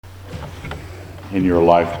in your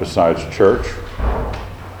life besides church.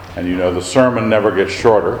 And you know the sermon never gets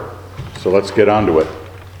shorter, so let's get on to it.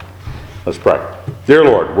 Let's pray. Dear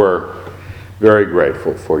Lord, we're very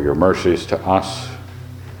grateful for your mercies to us.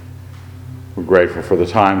 We're grateful for the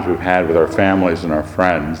times we've had with our families and our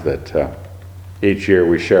friends that each year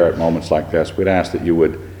we share at moments like this. We'd ask that you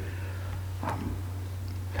would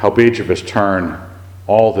help each of us turn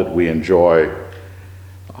all that we enjoy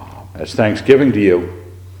as thanksgiving to you,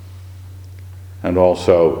 and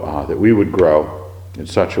also that we would grow in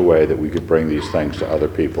such a way that we could bring these things to other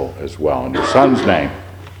people as well. In your Son's name,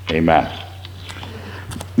 amen.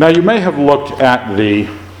 Now, you may have looked at the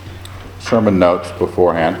sermon notes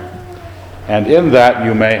beforehand, and in that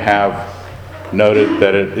you may have noted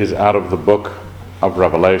that it is out of the book of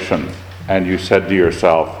Revelation, and you said to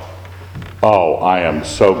yourself, "Oh, I am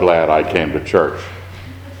so glad I came to church."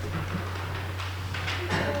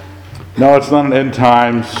 No, it's not an end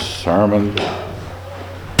times sermon.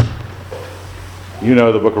 You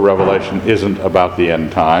know the book of Revelation isn't about the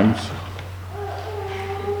end times.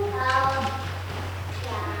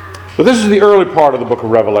 But this is the early part of the book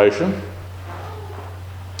of Revelation.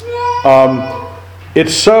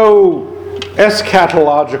 It's so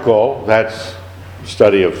eschatological, that's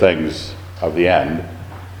study of things of the end.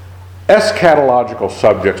 Eschatological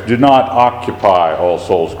subjects do not occupy All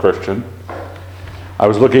Souls Christian. I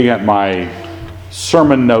was looking at my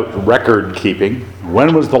sermon note record keeping.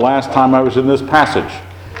 When was the last time I was in this passage?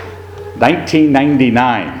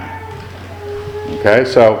 1999. Okay,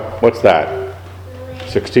 so what's that?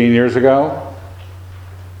 16 years ago?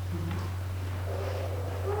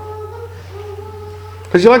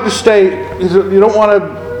 Because you like to stay, you don't want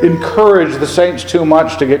to encourage the saints too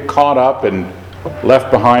much to get caught up in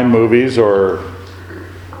left behind movies or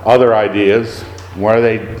other ideas where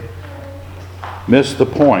they miss the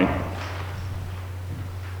point.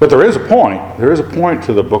 But there is a point. There is a point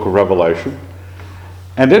to the book of Revelation.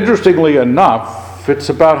 And interestingly enough, it's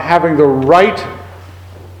about having the right,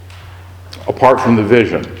 apart from the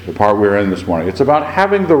vision, the part we're in this morning, it's about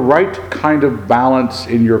having the right kind of balance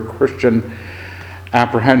in your Christian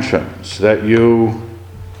apprehensions, that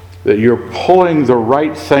you're pulling the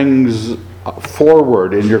right things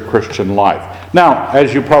forward in your Christian life. Now,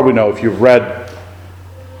 as you probably know, if you've read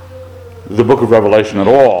the book of Revelation at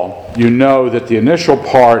all, you know that the initial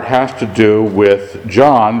part has to do with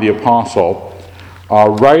John, the apostle,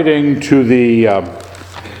 writing to the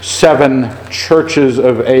 7 churches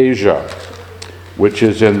of Asia, which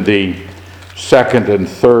is in the 2nd and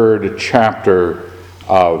 3rd chapter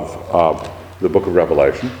of the book of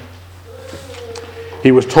Revelation.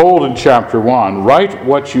 He was told in chapter 1, write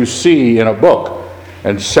what you see in a book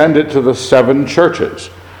and send it to the 7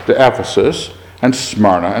 churches, to Ephesus and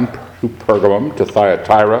Smyrna and to Pergamum, to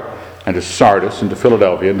Thyatira and to Sardis and to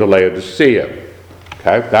Philadelphia and to Laodicea.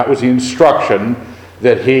 Okay, that was the instruction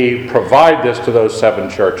that he provide this to those 7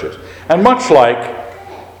 churches. And much like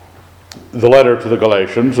the letter to the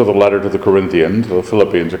Galatians or the letter to the Corinthians or the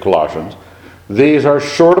Philippians or Colossians, these are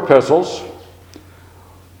short epistles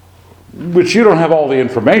which you don't have all the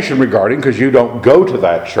information regarding because you don't go to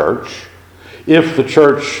that church. If the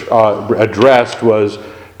church addressed was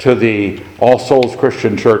to the All Souls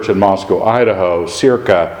Christian Church in Moscow, Idaho,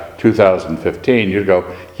 circa 2015, you'd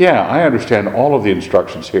go, yeah, I understand all of the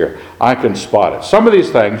instructions here. I can spot it. Some of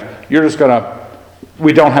these things,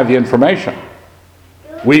 we don't have the information.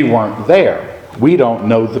 We weren't there. We don't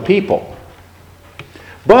know the people.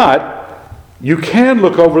 But you can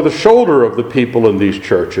look over the shoulder of the people in these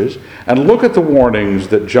churches and look at the warnings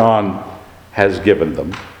that John has given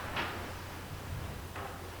them.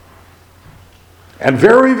 And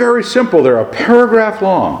very, very simple. They're a paragraph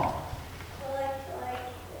long.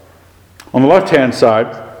 On the left-hand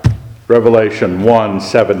side, Revelation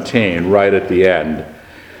 1:17, right at the end,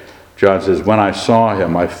 John says, when I saw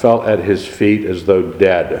him, I fell at his feet as though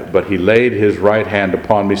dead, but he laid his right hand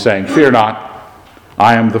upon me, saying, fear not,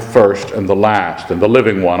 I am the first and the last and the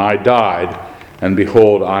living one. I died, and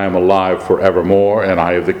behold, I am alive forevermore, and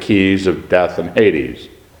I have the keys of death and Hades.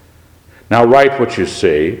 Now write what you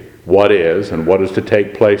see, what is, and what is to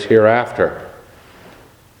take place hereafter.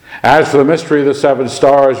 As for the mystery of the 7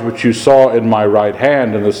 stars which you saw in my right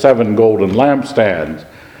hand and the 7 golden lampstands,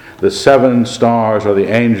 the 7 stars are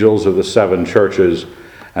the angels of the 7 churches,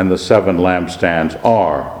 and the 7 lampstands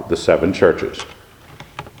are the 7 churches.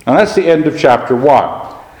 Now that's the end of chapter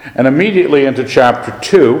 1. And immediately into chapter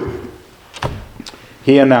 2,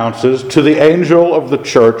 he announces to the angel of the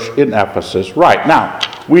church in Ephesus. Right, now,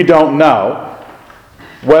 we don't know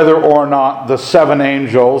whether or not the 7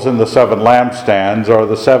 angels and the 7 lampstands are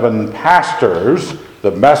the 7 pastors,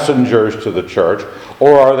 the messengers to the church,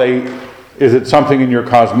 or are they is it something in your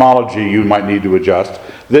cosmology you might need to adjust?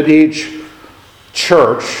 That each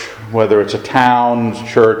church, whether it's a town's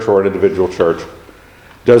church or an individual church,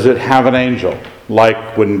 does it have an angel?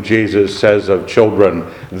 Like when Jesus says of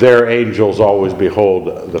children, their angels always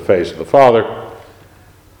behold the face of the Father.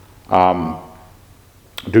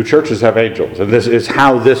 Do churches have angels? And this is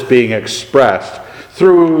how this being expressed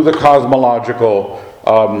through the cosmological,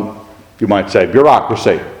 you might say,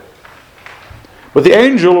 bureaucracy. But the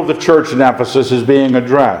angel of the church in Ephesus is being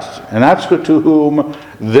addressed, and that's to whom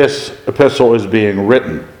this epistle is being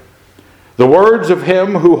written. The words of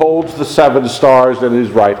him who holds the 7 stars in his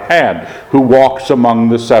right hand, who walks among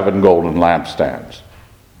the 7 golden lampstands.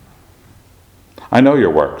 I know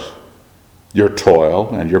your works, your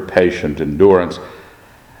toil, and your patient endurance,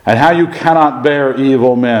 and how you cannot bear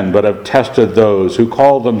evil men, but have tested those who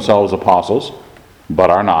call themselves apostles, but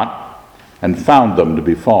are not, and found them to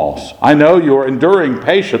be false. I know you are enduring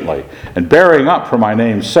patiently and bearing up for my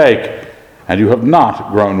name's sake, and you have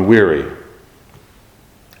not grown weary.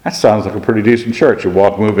 That sounds like a pretty decent church. You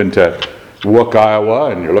move into Wook, Iowa,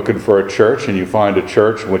 and you're looking for a church, and you find a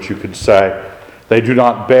church in which you could say, they do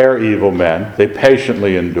not bear evil men, they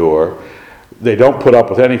patiently endure, they don't put up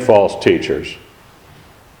with any false teachers.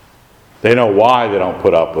 They know why they don't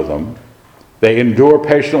put up with them. They endure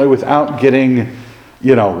patiently without getting,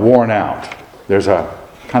 worn out. There's a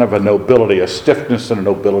kind of a nobility, a stiffness and a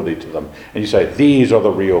nobility to them. And you say, these are the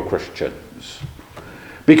real Christians.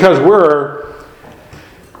 Because we're,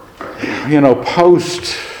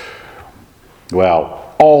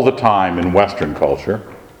 all the time in Western culture,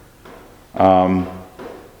 the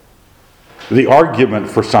argument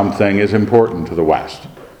for something is important to the West.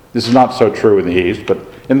 This is not so true in the East, but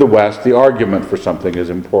in the West, the argument for something is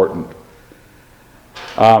important.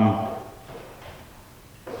 And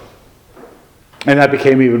that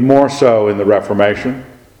became even more so in the Reformation.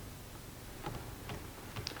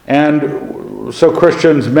 And so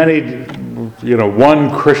Christians,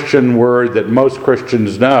 one Christian word that most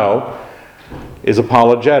Christians know is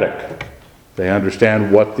apologetic. They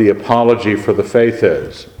understand what the apology for the faith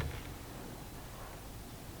is.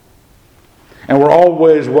 And we're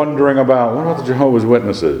always wondering about, what about the Jehovah's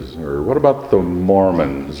Witnesses? Or what about the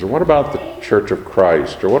Mormons? Or what about the Church of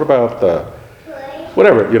Christ? Or what about the,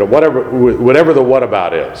 whatever the what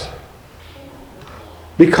about is.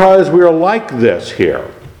 Because we are like this here.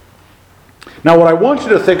 Now what I want you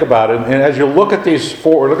to think about, and as you look at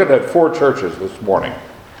we're looking at 4 churches this morning.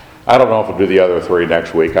 I don't know if I'll do the other 3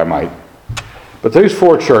 next week, I might. But these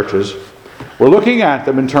 4 churches, we're looking at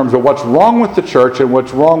them in terms of what's wrong with the church and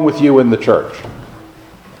what's wrong with you in the church.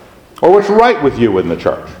 Or what's right with you in the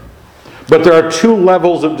church. But there are 2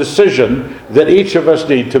 levels of decision that each of us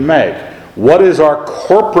need to make. What is our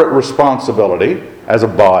corporate responsibility as a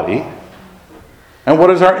body? And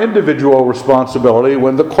what is our individual responsibility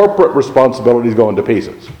when the corporate responsibility is going to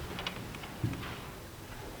pieces?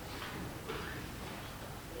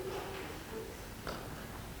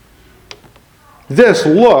 This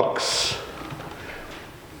looks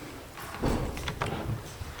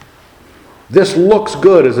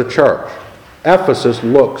good as a church. Ephesus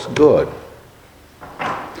looks good.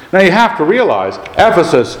 Now you have to realize,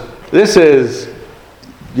 Ephesus, this is,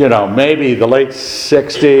 maybe the late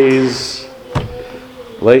 60s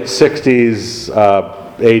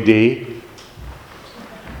AD,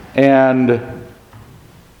 and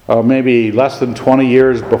maybe less than 20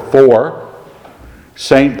 years before,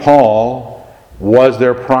 St. Paul was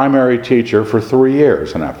their primary teacher for 3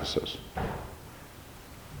 years in Ephesus.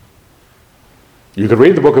 You could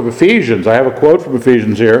read the book of Ephesians. I have a quote from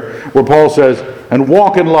Ephesians here where Paul says, and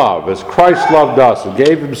walk in love as Christ loved us and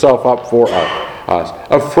gave himself up for us,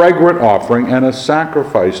 a fragrant offering and a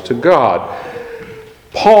sacrifice to God.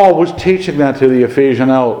 Paul was teaching that to the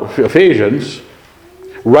Ephesians,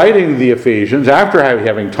 writing the Ephesians after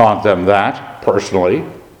having taught them that personally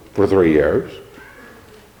for 3 years.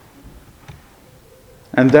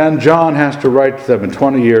 And then John has to write to them in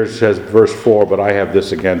 20 years, says verse 4, but I have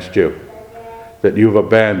this against you, that you've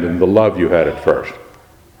abandoned the love you had at first.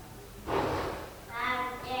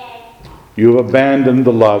 You've abandoned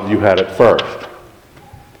the love you had at first.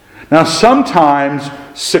 Now sometimes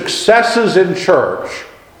successes in church,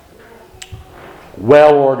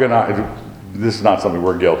 well organized, this is not something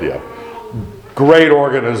we're guilty of, great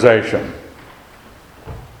organization,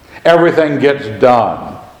 everything gets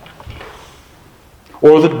done,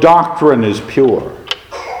 or the doctrine is pure.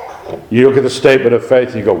 You look at the statement of faith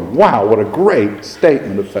and you go, wow, what a great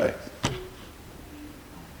statement of faith.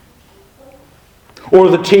 Or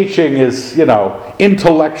the teaching is,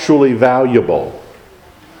 intellectually valuable.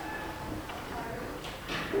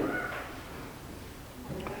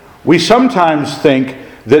 We sometimes think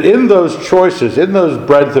that in those choices, in those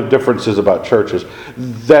breadth of differences about churches,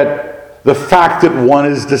 that the fact that one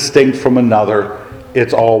is distinct from another,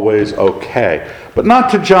 it's always okay. But not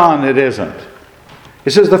to John, it isn't.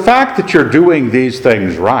 He says the fact that you're doing these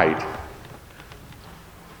things right,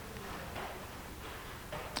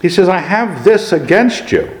 he says, I have this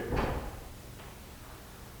against you.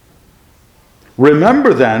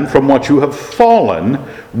 Remember then from what you have fallen,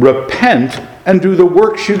 repent, and do the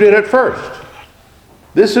works you did at first.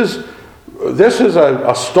 This is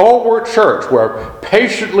a stalwart church where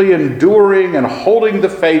patiently enduring and holding the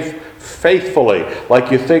faith faithfully,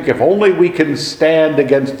 like you think if only we can stand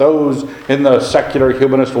against those in the secular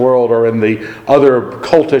humanist world or in the other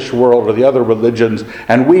cultish world or the other religions,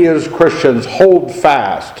 and we as Christians hold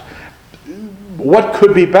fast. What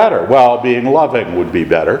could be better? Well, being loving would be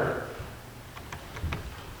better.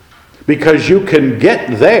 Because you can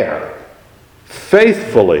get there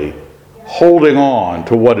faithfully holding on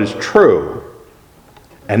to what is true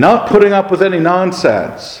and not putting up with any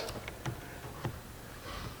nonsense.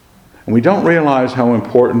 And we don't realize how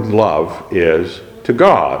important love is to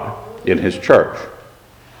God in His church.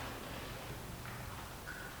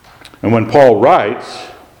 And when Paul writes,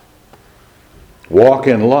 walk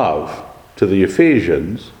in love to the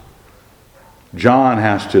Ephesians, John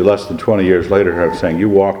has to, less than 20 years later, have saying, you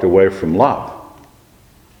walked away from love.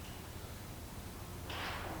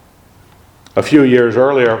 A few years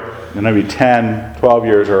earlier, maybe 10, 12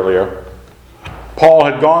 years earlier, Paul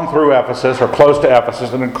had gone through Ephesus, or close to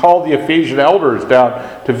Ephesus, and had called the Ephesian elders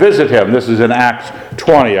down to visit him. This is in Acts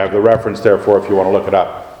 20. I have the reference there for if you want to look it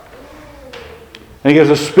up. And he gives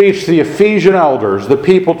a speech to the Ephesian elders, the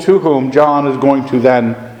people to whom John is going to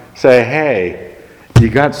then say, hey, you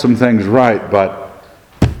got some things right, but...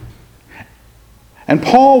 And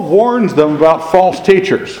Paul warns them about false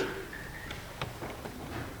teachers.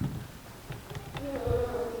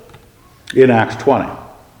 In Acts 20.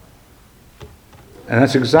 And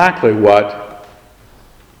that's exactly what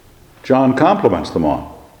John compliments them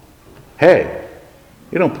on. Hey,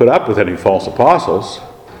 you don't put up with any false apostles.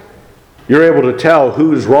 You're able to tell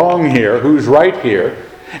who's wrong here, who's right here.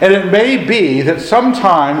 And it may be that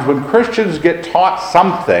sometimes when Christians get taught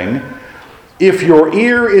something, if your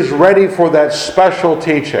ear is ready for that special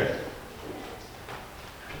teaching,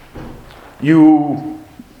 you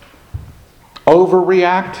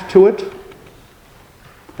overreact to it.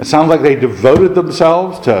 It sounds like they devoted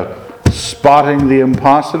themselves to spotting the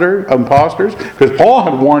imposters. Because Paul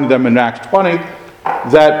had warned them in Acts 20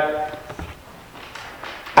 that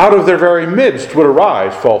out of their very midst would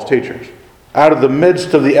arise false teachers. Out of the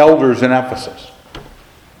midst of the elders in Ephesus.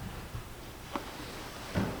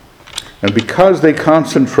 And because they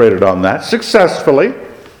concentrated on that successfully,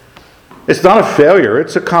 it's not a failure,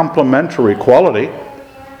 it's a complementary quality.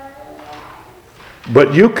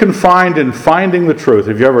 But you can find in finding the truth,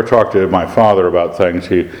 if you ever talk to my father about things,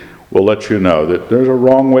 he will let you know that there's a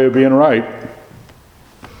wrong way of being right.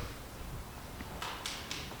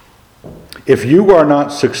 If you are not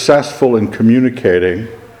successful in communicating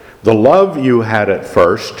the love you had at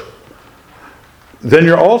first, then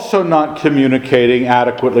you're also not communicating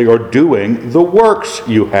adequately or doing the works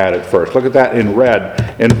you had at first. Look at that in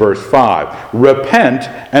red in verse 5. Repent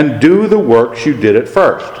and do the works you did at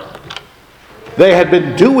first. They had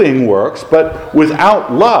been doing works, but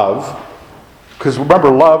without love, because remember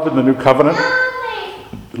love in the New Covenant?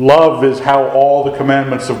 Love is how all the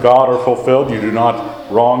commandments of God are fulfilled. You do not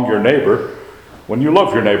wrong your neighbor when you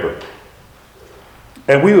love your neighbor.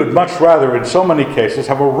 And we would much rather, in so many cases,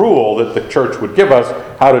 have a rule that the church would give us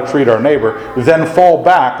how to treat our neighbor than fall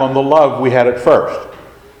back on the love we had at first.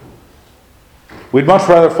 We'd much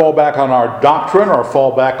rather fall back on our doctrine or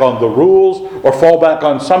fall back on the rules or fall back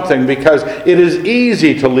on something because it is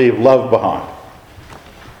easy to leave love behind.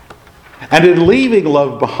 And in leaving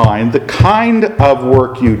love behind, the kind of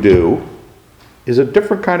work you do is a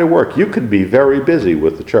different kind of work. You could be very busy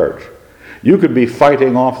with the church. You could be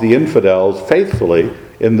fighting off the infidels faithfully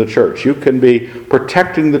in the church. You can be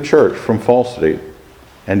protecting the church from falsity.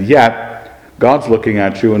 And yet, God's looking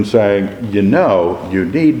at you and saying, you know, you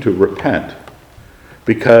need to repent.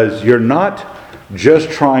 Because you're not just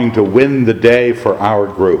trying to win the day for our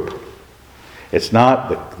group. It's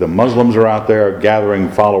not the Muslims are out there gathering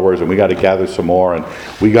followers and we got to gather some more and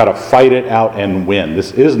we got to fight it out and win.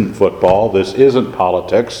 This isn't football. This isn't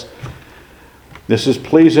politics. This is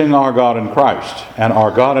pleasing our God in Christ. And our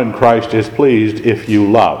God in Christ is pleased if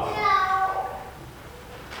you love.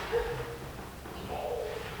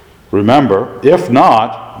 Remember, if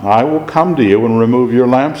not, I will come to you and remove your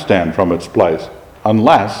lampstand from its place,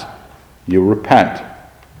 unless you repent.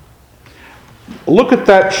 look at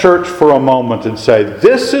that church for a moment and say,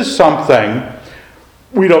 this is something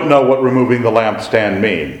we don't know what removing the lampstand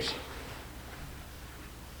means.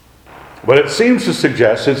 But it seems to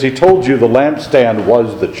suggest, since he told you the lampstand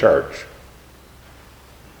was the church,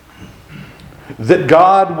 that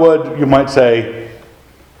God would, you might say,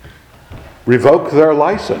 revoke their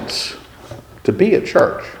license to be a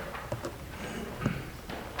church.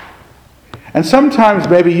 And sometimes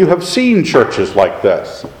maybe you have seen churches like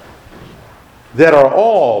this that are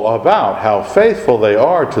all about how faithful they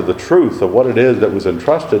are to the truth of what it is that was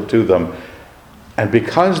entrusted to them. And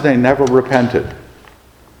because they never repented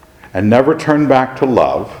and never turned back to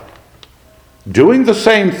love, doing the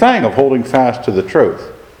same thing of holding fast to the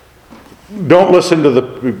truth. Don't listen to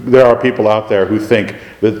there are people out there who think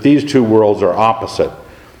that these two worlds are opposite.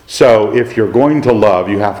 So if you're going to love,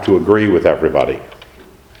 you have to agree with everybody.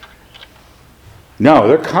 No,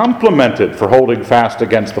 they're complimented for holding fast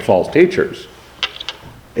against the false teachers.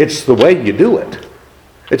 It's the way you do it.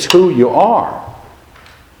 It's who you are.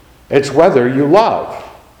 It's whether you love.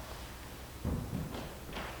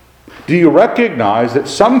 Do you recognize that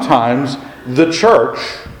sometimes the church,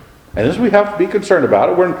 and this we have to be concerned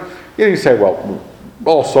about it, you say, well,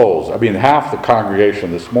 All Souls, half the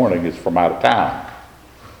congregation this morning is from out of town.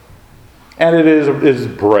 And it is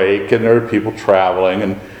break, and there are people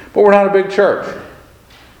traveling, but we're not a big church.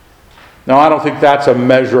 Now, I don't think that's a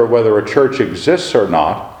measure of whether a church exists or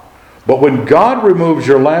not. But when God removes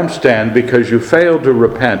your lampstand because you failed to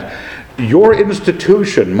repent, your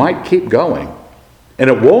institution might keep going. And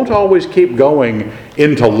it won't always keep going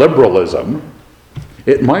into liberalism.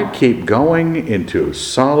 It might keep going into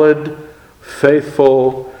solid,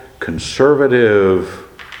 faithful, conservative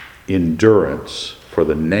endurance for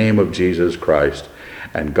the name of Jesus Christ.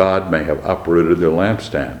 And God may have uprooted their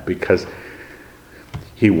lampstand because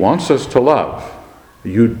He wants us to love.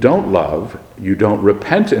 You don't love, you don't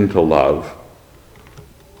repent into love,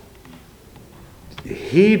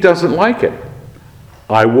 He doesn't like it.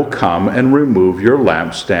 I will come and remove your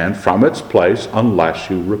lampstand from its place unless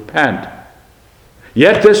you repent.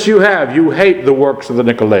 Yet this you have, you hate the works of the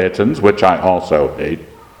Nicolaitans, which I also hate.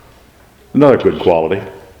 Another good quality.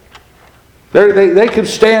 They can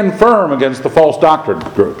stand firm against the false doctrine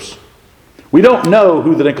groups. We don't know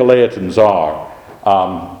who the Nicolaitans are.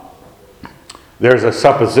 There's a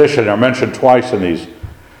supposition, they're mentioned twice in these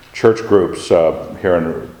church groups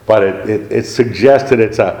but it suggests that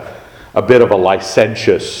it's a bit of a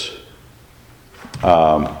licentious,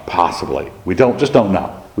 possibly. We don't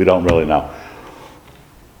know. We don't really know.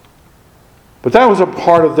 But that was a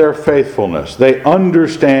part of their faithfulness. They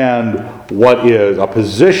understand what is a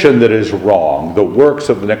position that is wrong, the works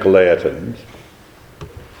of the Nicolaitans,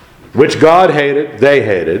 which God hated, they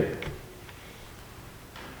hated.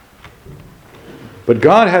 But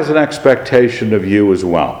God has an expectation of you as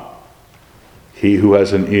well. He who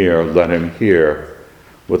has an ear, let him hear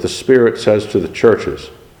what the Spirit says to the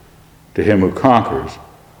churches. To him who conquers,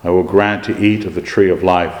 I will grant to eat of the tree of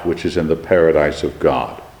life, which is in the paradise of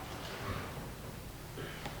God.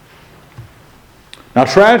 Now,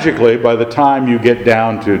 tragically, by the time you get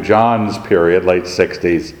down to John's period, late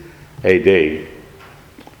 60s AD,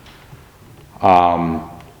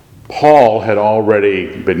 Paul had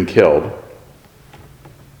already been killed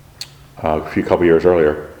a couple years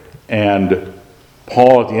earlier. And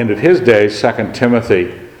Paul, at the end of his days, 2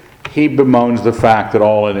 Timothy, he bemoans the fact that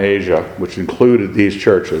all in Asia, which included these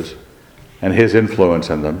churches and his influence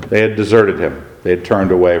in them, they had deserted him. They had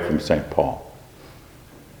turned away from St. Paul.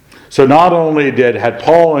 So not only had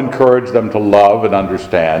Paul encouraged them to love and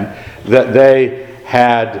understand that they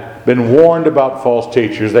had been warned about false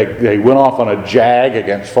teachers. They went off on a jag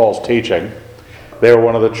against false teaching. They were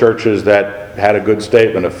one of the churches that had a good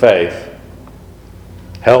statement of faith,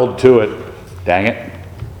 held to it, dang it,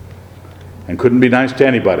 and couldn't be nice to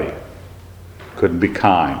anybody, couldn't be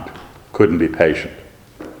kind, couldn't be patient.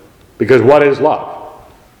 Because what is love?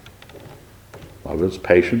 Love is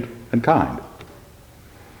patient and kind.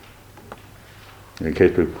 In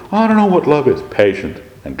case people, I don't know what love is. Patient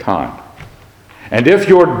and kind. And if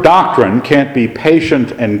your doctrine can't be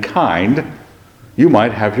patient and kind, you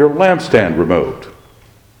might have your lampstand removed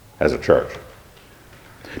as a church.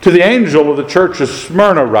 To the angel of the church of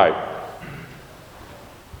Smyrna write,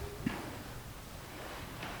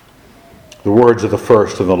 the words of the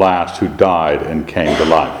first and the last who died and came to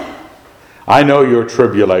life. I know your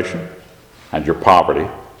tribulation and your poverty,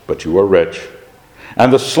 but you are rich,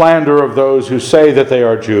 and the slander of those who say that they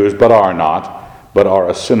are Jews, but are not, but are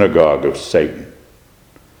a synagogue of Satan.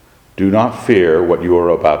 Do not fear what you are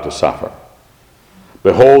about to suffer.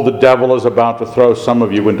 Behold, the devil is about to throw some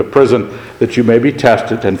of you into prison, that you may be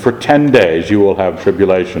tested, and for 10 days you will have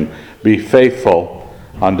tribulation. Be faithful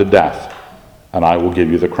unto death, and I will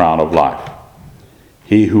give you the crown of life.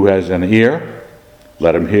 He who has an ear,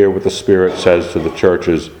 let him hear what the Spirit says to the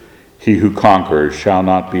churches. He who conquers shall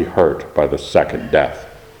not be hurt by the second death.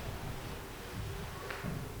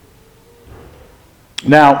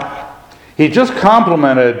 Now, he just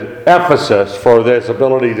complimented Ephesus for this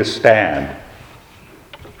ability to stand,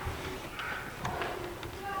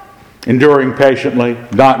 enduring patiently,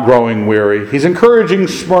 not growing weary. He's encouraging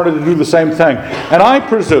Smyrna to do the same thing. And I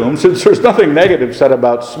presume, since there's nothing negative said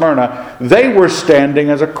about Smyrna, they were standing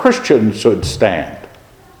as a Christian should stand.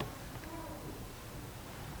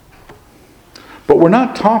 But we're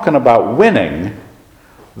not talking about winning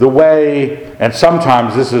the way, and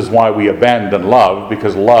sometimes this is why we abandon love,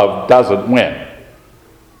 because love doesn't win.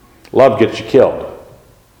 Love gets you killed.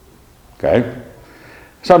 Okay?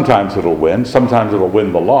 Sometimes it'll win, sometimes it'll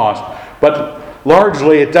win the lost, but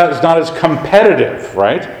largely it's not as competitive,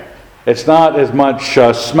 right? It's not as much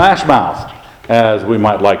smash mouth as we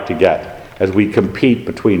might like to get as we compete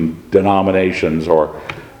between denominations or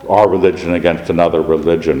our religion against another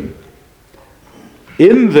religion.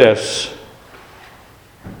 In this,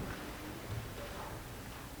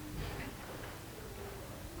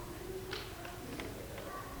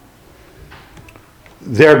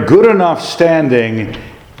 their good enough standing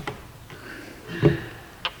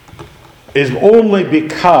is only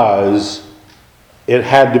because it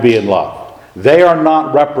had to be in love. They are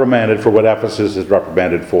not reprimanded for what Ephesus is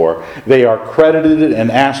reprimanded for. They are credited and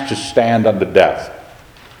asked to stand unto death.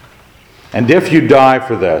 And if you die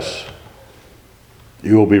for this,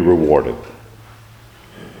 you will be rewarded.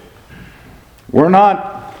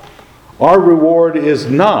 Our reward is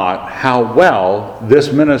not how well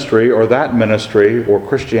this ministry or that ministry or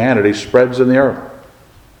Christianity spreads in the earth.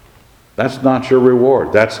 That's not your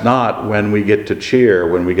reward. That's not when we get to cheer,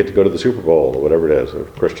 when we get to go to the Super Bowl or whatever it is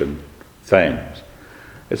of Christian things.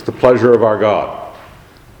 It's the pleasure of our God.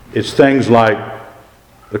 It's things like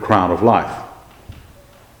the crown of life.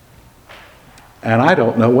 And I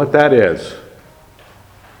don't know what that is.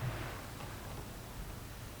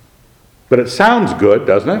 But it sounds good,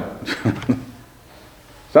 doesn't it?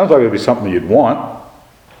 Sounds like it would be something you'd want.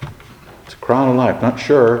 It's a crown of life, not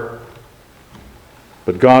sure.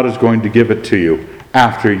 But God is going to give it to you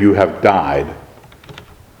after you have died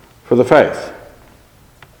for the faith.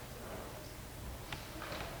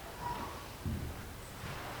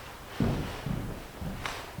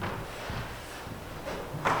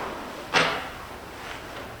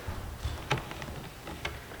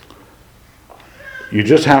 You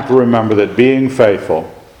just have to remember that being faithful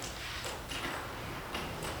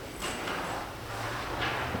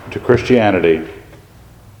to Christianity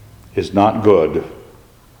is not good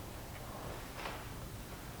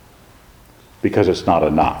because it's not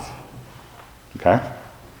enough. Okay?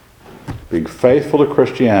 Being faithful to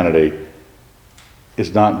Christianity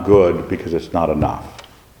is not good because it's not enough.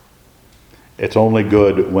 It's only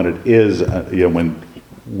good when it is,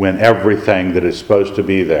 when everything that is supposed to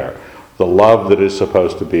be there, the love that is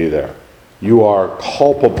supposed to be there. You are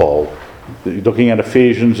culpable. You're looking at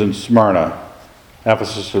Ephesians and Smyrna,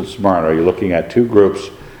 Ephesus and Smyrna. You're looking at two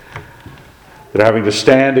groups that are having to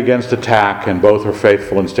stand against attack, and both are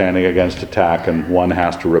faithful in standing against attack, and one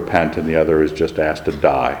has to repent and the other is just asked to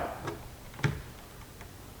die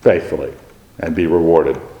faithfully and be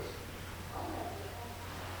rewarded.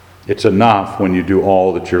 It's enough when you do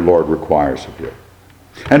all that your Lord requires of you.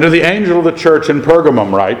 And to the angel of the church in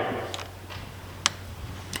Pergamum write,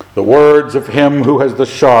 the words of him who has the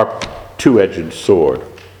sharp, two-edged sword.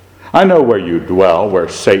 I know where you dwell, where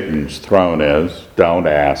Satan's throne is. Don't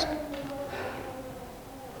ask.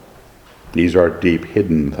 These are deep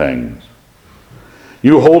hidden things.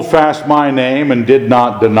 You hold fast my name and did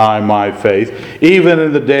not deny my faith, even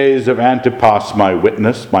in the days of Antipas, my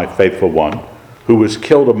witness, my faithful one, who was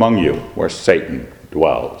killed among you, where Satan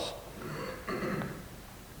dwells.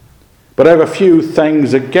 But I have a few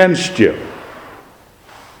things against you.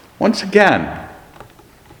 Once again,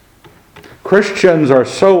 Christians are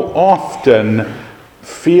so often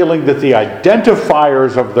feeling that the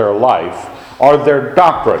identifiers of their life are their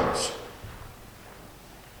doctrines.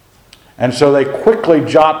 And so they quickly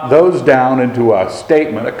jot those down into a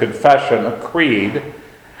statement, a confession, a creed,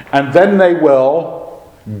 and then they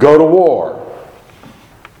will go to war.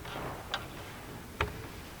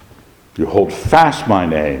 You hold fast my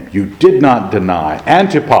name. You did not deny.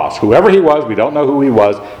 Antipas, whoever he was, we don't know who he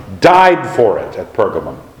was, died for it at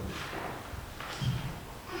Pergamum.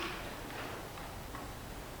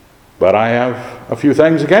 But I have a few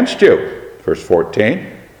things against you. Verse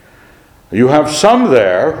 14. You have some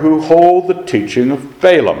there who hold the teaching of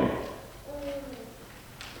Balaam,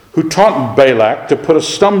 who taught Balak to put a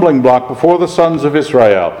stumbling block before the sons of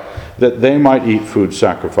Israel, that they might eat food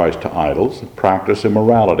sacrificed to idols and practice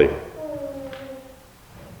immorality.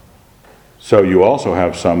 So you also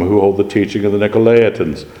have some who hold the teaching of the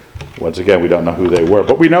Nicolaitans. Once again, we don't know who they were,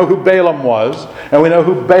 but we know who Balaam was, and we know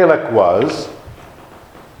who Balak was.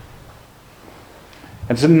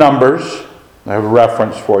 It's in Numbers. I have a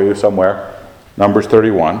reference for you somewhere. Numbers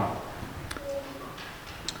 31.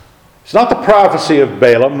 It's not the prophecy of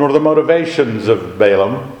Balaam, nor the motivations of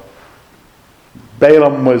Balaam.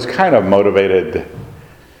 Balaam was kind of motivated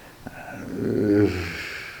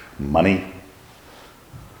money.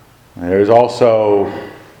 There's also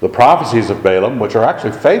the prophecies of Balaam, which are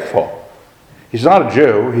actually faithful. He's not a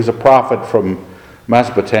Jew. He's a prophet from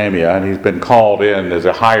Mesopotamia, and he's been called in as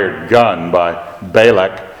a hired gun by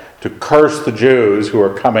Balak to curse the Jews who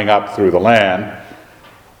are coming up through the land.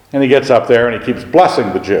 And he gets up there and he keeps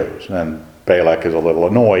blessing the Jews. And Balak is a little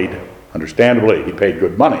annoyed, understandably. He paid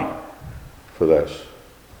good money for this.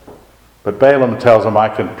 But Balaam tells him, I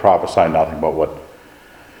can prophesy nothing but what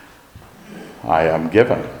I am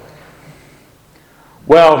given.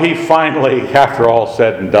 Well, he finally, after all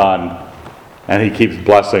said and done, and he keeps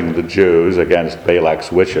blessing the Jews against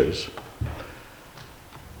Balak's wishes,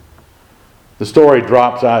 the story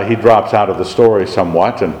drops out. He drops out of the story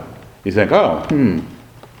somewhat, and you think, But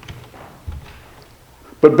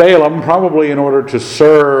Balaam, probably in order to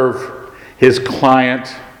serve his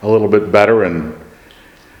client a little bit better, in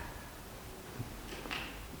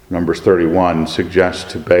Numbers 31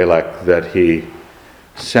 suggests to Balak that he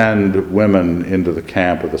send women into the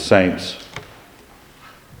camp of the saints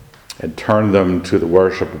and turn them to the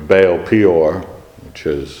worship of Baal Peor, which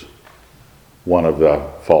is one of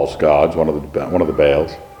the false gods, one of the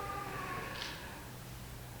Baals,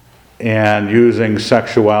 and using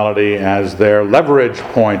sexuality as their leverage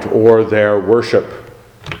point or their worship.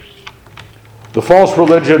 The false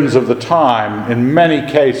religions of the time, in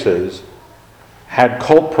many cases, had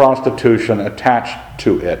cult prostitution attached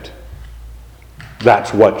to it.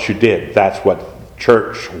 That's what you did. That's what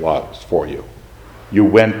church was for you. You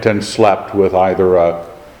went and slept with either a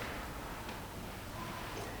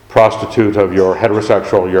prostitute of your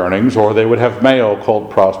heterosexual yearnings, or they would have male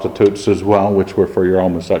cult prostitutes as well, which were for your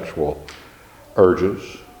homosexual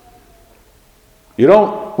urges.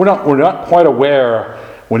 We're not quite aware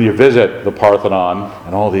when you visit the Parthenon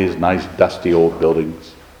and all these nice dusty old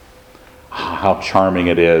buildings, how charming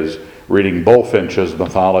it is reading Bulfinch's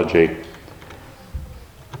mythology.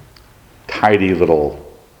 Tidy little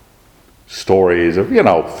stories of,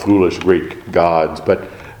 foolish Greek gods, but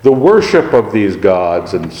the worship of these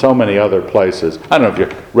gods in so many other places. I don't know if you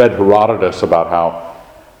read Herodotus about how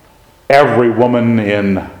every woman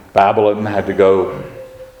in Babylon had to go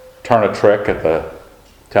turn a trick at the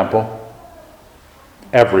temple.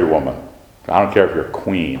 Every woman. I don't care if you're a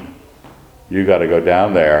queen. You got to go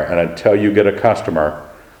down there, and until you get a customer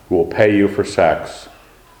who will pay you for sex,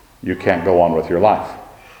 you can't go on with your life.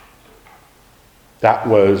 That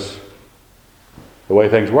was the way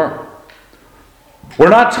things were. We're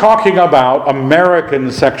not talking about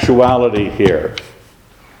American sexuality here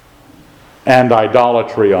and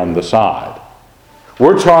idolatry on the side.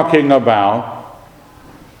 We're talking about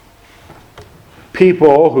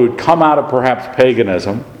people who'd come out of perhaps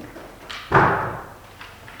paganism,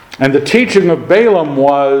 and the teaching of Balaam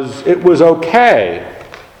was it was okay,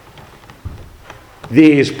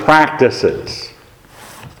 these practices.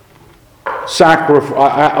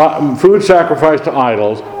 Food sacrificed to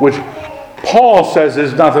idols, which Paul says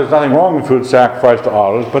there's nothing wrong with food sacrificed to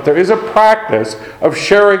idols, but there is a practice of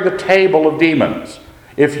sharing the table of demons.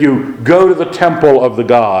 If you go to the temple of the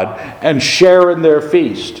god and share in their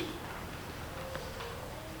feast.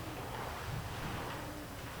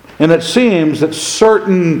 And it seems that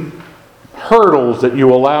certain hurdles that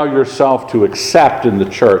you allow yourself to accept in the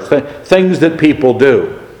church, things that people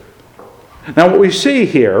do. Now what we see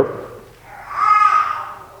here,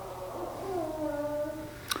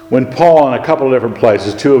 when Paul in a couple of different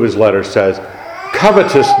places, two of his letters says,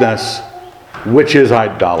 covetousness, which is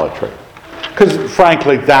idolatry. Because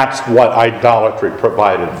frankly, that's what idolatry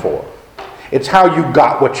provided for. It's how you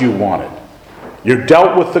got what you wanted. You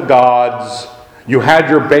dealt with the gods. You had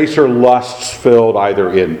your baser lusts filled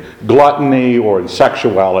either in gluttony or in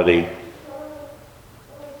sexuality.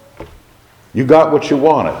 You got what you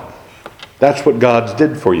wanted. That's what gods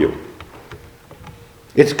did for you.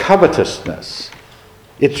 It's covetousness.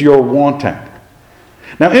 It's your wanting.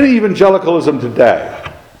 Now, in evangelicalism today,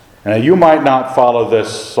 and you might not follow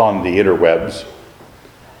this on the interwebs,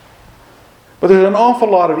 But there's an awful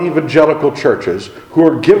lot of evangelical churches who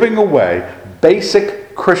are giving away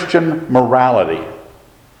basic Christian morality.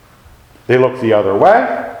 They look the other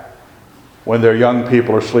way when their young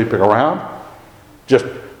people are sleeping around, just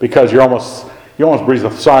because you almost breathe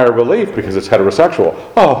a sigh of relief because it's heterosexual.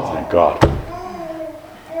 Oh, thank God.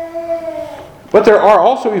 But there are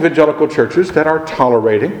also evangelical churches that are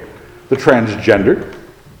tolerating the transgendered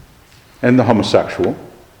and the homosexual,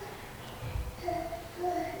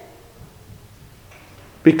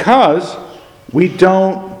 because we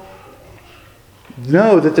don't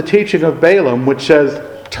know that the teaching of Balaam, which says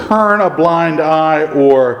turn a blind eye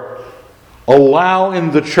or allow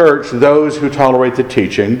in the church those who tolerate the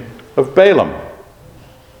teaching of Balaam,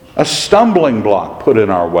 a stumbling block put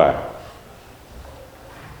in our way.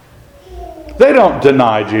 They don't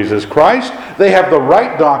deny Jesus Christ. They have the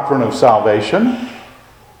right doctrine of salvation.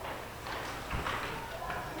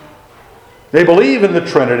 They believe in the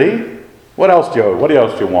Trinity. What else do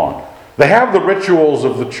you want? They have the rituals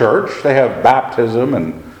of the church. They have baptism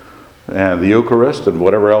and the Eucharist and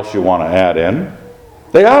whatever else you want to add in.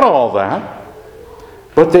 They got all that.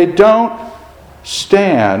 But they don't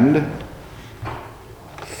stand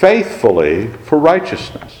faithfully for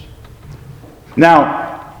righteousness. Now,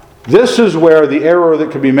 this is where the error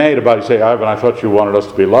that can be made about, you say, Ivan, I thought you wanted us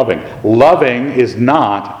to be loving. Loving is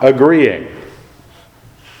not agreeing.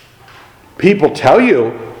 People tell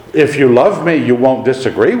you, if you love me, you won't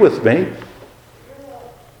disagree with me.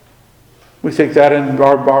 We think that in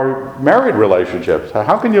our married relationships.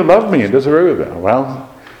 How can you love me and disagree with me? Well,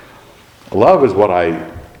 love is what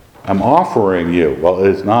I am offering you. Well,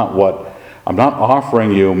 it's not what... I'm not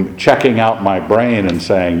offering you checking out my brain and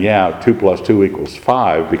saying, yeah, 2 + 2 =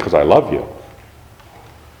 5 because I love you.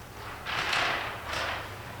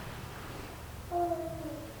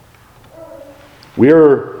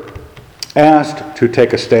 We're asked to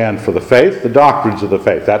take a stand for the faith, the doctrines of the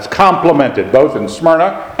faith. That's complemented both in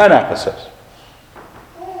Smyrna and Ephesus.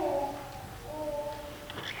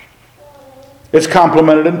 It's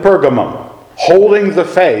complemented in Pergamum. Holding the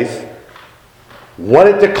faith, what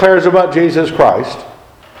it declares about Jesus Christ.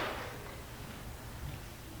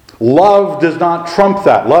 Love does not trump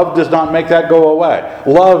that. Love does not make that go away.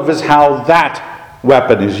 Love is how that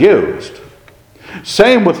weapon is used.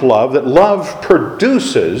 Same with love, that love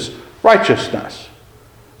produces righteousness.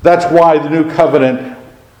 That's why the new covenant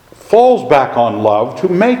falls back on love to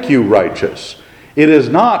make you righteous. It is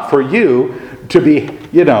not for you to be,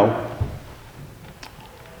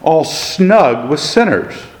 all snug with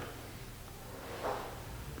sinners.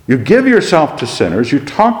 You give yourself to sinners, you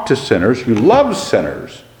talk to sinners, you love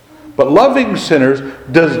sinners. But loving sinners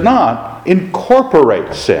does not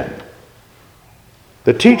incorporate sin.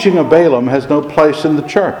 The teaching of Balaam has no place in the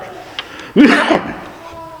church.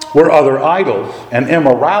 Where other idols and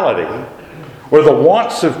immorality, where the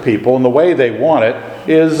wants of people and the way they want it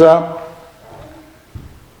is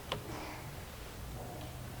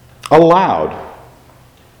allowed.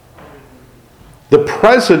 The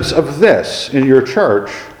presence of this in your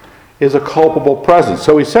church is a culpable presence.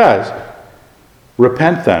 So he says,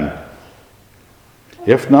 repent then.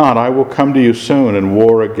 If not, I will come to you soon and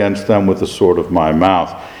war against them with the sword of my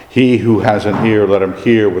mouth. He who has an ear, let him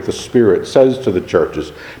hear what the Spirit says to the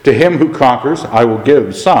churches. To him who conquers, I will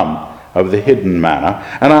give some of the hidden manna,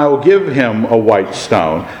 and I will give him a white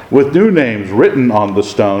stone with new names written on the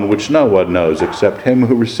stone, which no one knows except him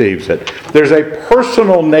who receives it. There's a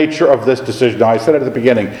personal nature of this decision. Now, I said at the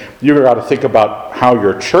beginning, you've got to think about how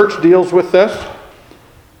your church deals with this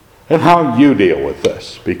and how you deal with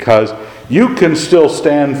this, because you can still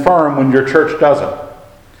stand firm when your church doesn't.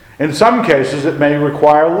 In some cases, it may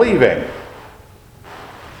require leaving.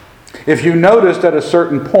 If you noticed at a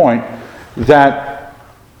certain point that,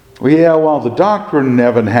 the doctrine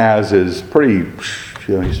Evan has is pretty,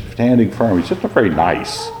 he's standing firm. He's just not very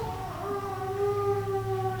nice.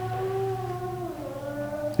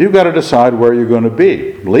 You've got to decide where you're going to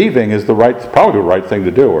be. Leaving is probably the right thing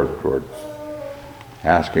to do, or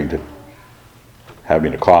asking to have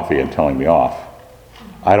me a coffee and telling me off.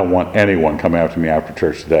 I don't want anyone coming up to me after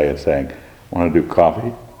church today and saying, want to do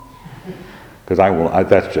coffee? Because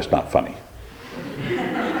that's just not funny.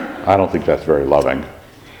 I don't think that's very loving.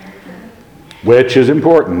 Which is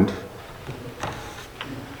important.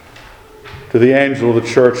 To the angel of the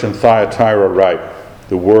church in Thyatira write,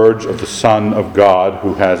 the words of the Son of God,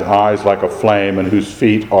 who has eyes like a flame and whose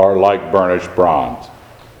feet are like burnished bronze.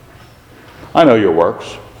 I know your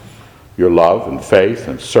works, your love and faith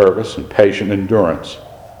and service and patient endurance,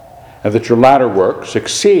 and that your latter works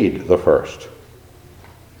exceed the first.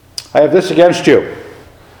 I have this against you,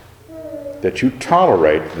 that you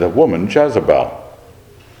tolerate the woman Jezebel,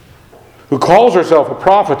 who calls herself a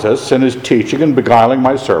prophetess and is teaching and beguiling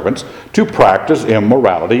my servants to practice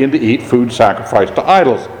immorality and to eat food sacrificed to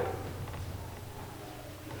idols.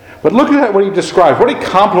 But look at what he describes, what he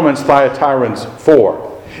compliments Thyatirans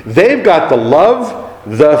for. They've got the love,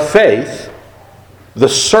 the faith, the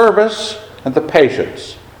service, and the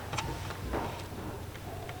patience.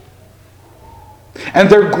 And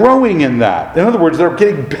they're growing in that. In other words, they're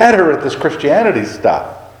getting better at this Christianity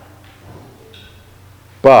stuff.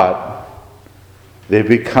 But they've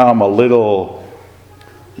become a little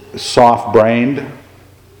soft-brained.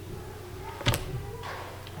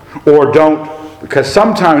 Or don't, because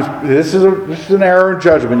sometimes this is an error in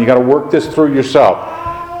judgment. You've got to work this through yourself.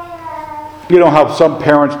 You know how some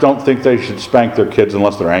parents don't think they should spank their kids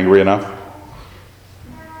unless they're angry enough?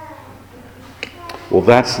 Well,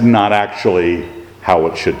 that's not actually how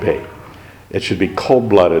it should be. It should be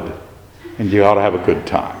cold-blooded, and you ought to have a good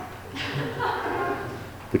time.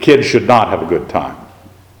 The kids should not have a good time.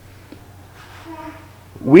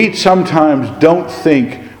 We sometimes don't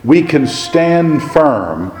think we can stand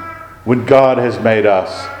firm when God has made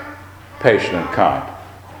us patient and kind,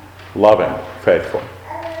 loving, faithful.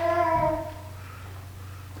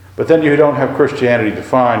 But then you don't have Christianity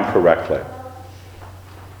defined correctly.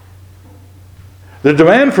 The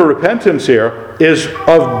demand for repentance here is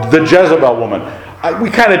of the Jezebel woman.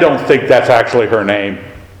 We kind of don't think that's actually her name.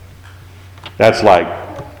 That's like,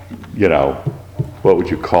 what would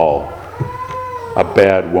you call a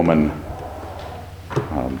bad woman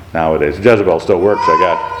nowadays? Jezebel still works, I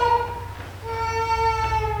guess.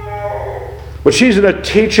 But she's in a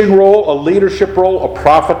teaching role, a leadership role, a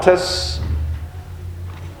prophetess.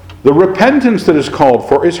 The repentance that is called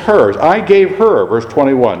for is hers. I gave her, verse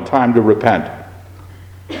 21, time to repent.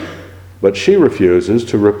 But she refuses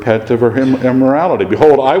to repent of her immorality.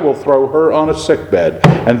 Behold, I will throw her on a sickbed,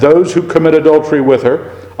 and those who commit adultery with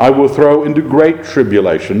her I will throw into great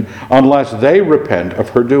tribulation, unless they repent of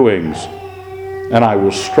her doings. And I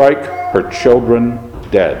will strike her children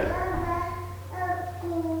dead.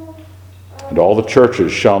 And all the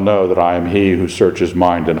churches shall know that I am he who searches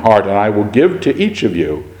mind and heart, and I will give to each of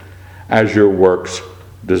you as your works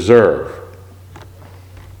deserve.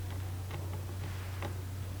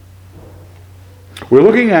 We're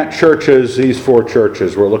looking at churches, these 4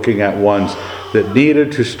 churches, we're looking at ones that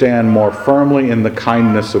needed to stand more firmly in the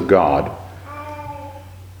kindness of God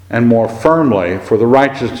and more firmly for the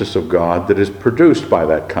righteousness of God that is produced by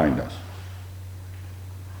that kindness.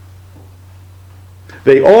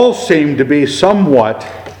 They all seem to be somewhat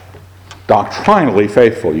doctrinally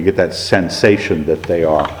faithful. You get that sensation that they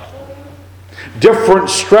are. Different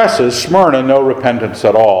stresses. Smyrna, no repentance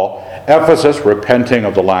at all. Ephesus, repenting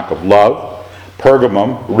of the lack of love.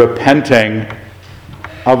 Pergamum, repenting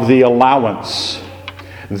of the allowance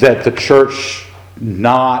that the church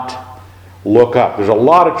not look up. There's a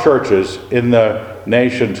lot of churches in the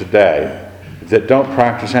nation today that don't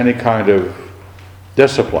practice any kind of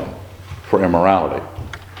discipline for immorality.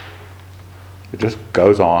 It just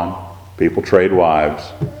goes on. People trade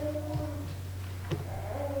wives.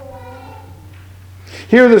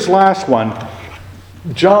 Here, this last one,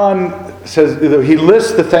 John says, he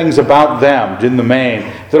lists the things about them in the main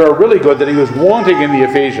that are really good that he was wanting in the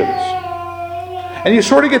Ephesians. And you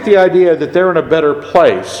sort of get the idea that they're in a better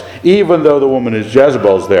place, even though the woman is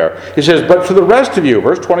Jezebel's there. He says, but to the rest of you,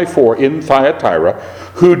 verse 24, in Thyatira,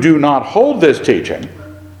 who do not hold this teaching,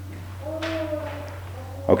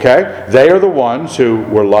 okay, they are the ones who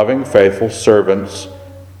were loving, faithful servants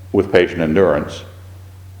with patient endurance,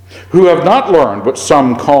 who have not learned what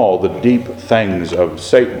some call the deep things of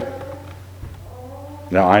Satan.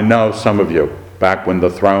 Now, I know some of you, back when the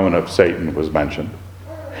throne of Satan was mentioned,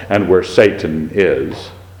 and where Satan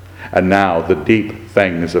is, and now the deep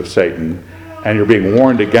things of Satan, and you're being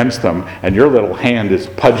warned against them, and your little hand is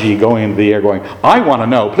pudgy going into the air going, I want to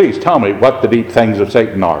know, please tell me what the deep things of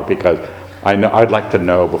Satan are, because I'd like to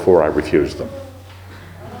know before I refuse them.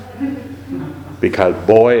 Because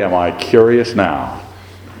boy, am I curious now.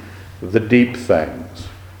 The deep things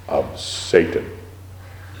of Satan.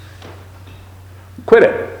 Quit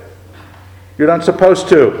it. You're not supposed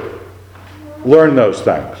to learn those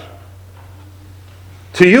things.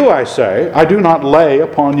 To you I say, I do not lay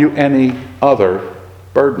upon you any other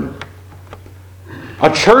burden.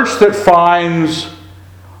 A church that finds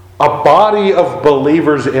a body of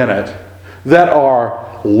believers in it that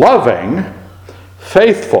are loving,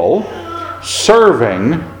 faithful,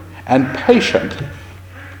 serving, and patient.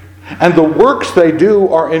 And the works they do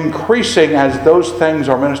are increasing as those things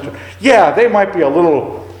are ministered. Yeah, they might be a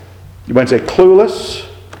little, you might say, clueless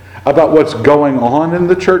about what's going on in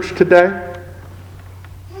the church today,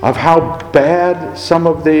 of how bad some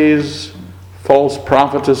of these false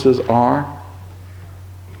prophetesses are.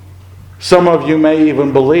 Some of you may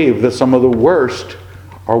even believe that some of the worst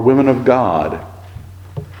are women of God.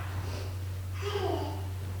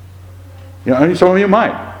 Some of you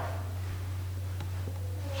might.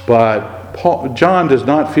 But John does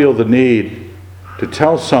not feel the need to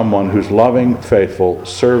tell someone who's loving, faithful,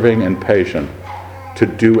 serving, and patient to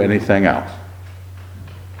do anything else.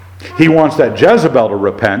 He wants that Jezebel to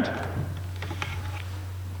repent,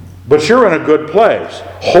 but you're in a good place.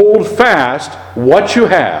 Hold fast what you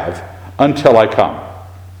have until I come.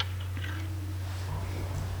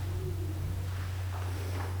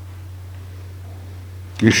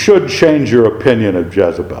 You should change your opinion of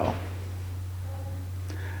Jezebel.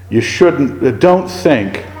 Don't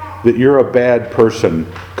think that you're a bad person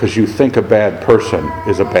because you think a bad person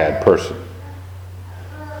is a bad person.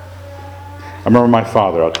 I remember my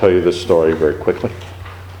father, I'll tell you this story very quickly.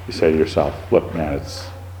 You say to yourself, look, man,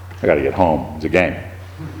 I got to get home. It's a game.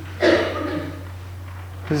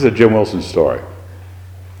 This is a Jim Wilson story.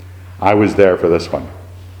 I was there for this one.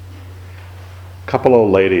 A couple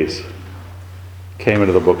old ladies came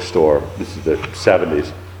into the bookstore. This is the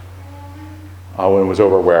 70s. When it was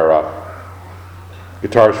over where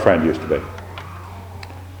Guitar's Friend used to be.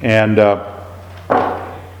 And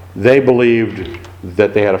they believed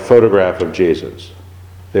that they had a photograph of Jesus.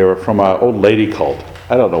 They were from an old lady cult.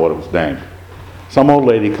 I don't know what it was named. Some old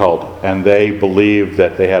lady cult. And they believed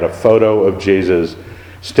that they had a photo of Jesus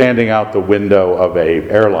standing out the window of a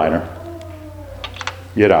airliner,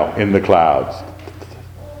 in the clouds.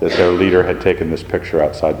 That their leader had taken this picture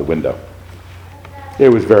outside the window. It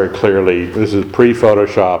was very clearly, this is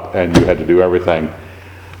pre-Photoshop, and you had to do everything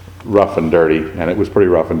rough and dirty, and it was pretty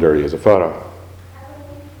rough and dirty as a photo.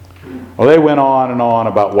 Well, they went on and on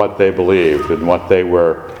about what they believed and what they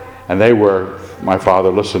were, my father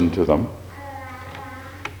listened to them,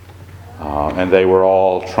 and they were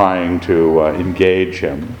all trying to engage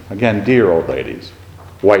him. Again, dear old ladies,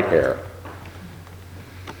 white hair.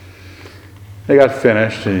 They got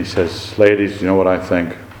finished, and he says, ladies, you know what I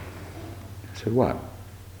think? I said, what?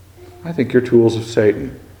 I think you're tools of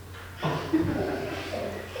Satan.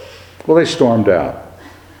 Well, they stormed out,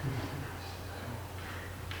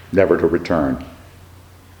 never to return.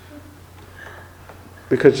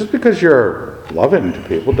 Because just because you're loving to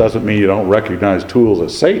people doesn't mean you don't recognize tools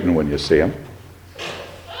of Satan when you see them.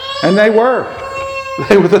 And they were.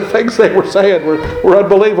 The things they were saying were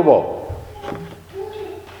unbelievable.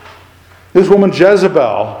 This woman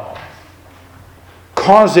Jezebel,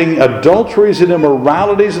 causing adulteries and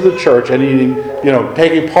immoralities of the church and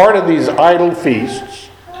taking part in these idol feasts.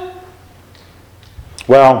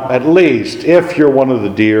 Well, at least if you're one of the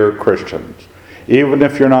dear Christians, even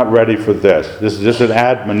if you're not ready for this is just an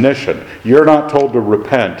admonition. You're not told to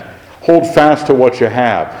repent. Hold fast to what you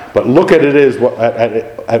have, but look at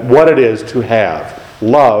at what it is to have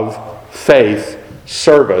love, faith,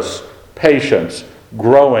 service, patience,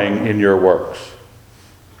 growing in your works.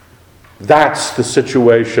 That's the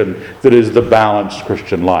situation that is the balanced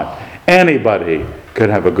Christian life. Anybody can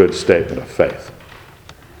have a good statement of faith.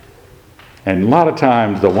 And a lot of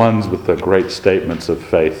times the ones with the great statements of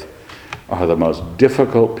faith are the most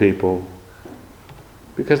difficult people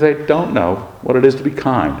because they don't know what it is to be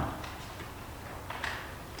kind.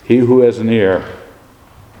 He who has an ear,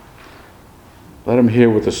 let him hear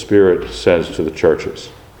what the Spirit says to the churches.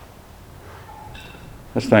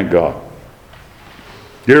 Let's thank God.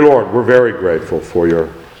 Dear Lord, we're very grateful for your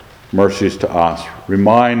mercies to us.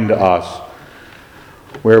 Remind us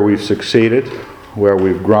where we've succeeded, where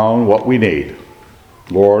we've grown, what we need.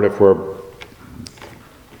 Lord, if we're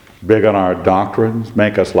big on our doctrines,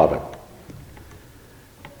 make us loving.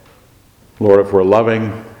 Lord, if we're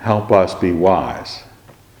loving, help us be wise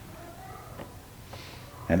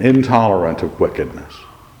and intolerant of wickedness.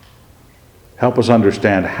 Help us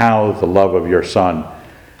understand how the love of your Son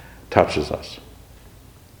touches us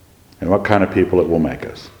and what kind of people it will make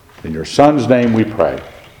us. In your Son's name we pray.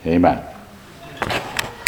 Amen.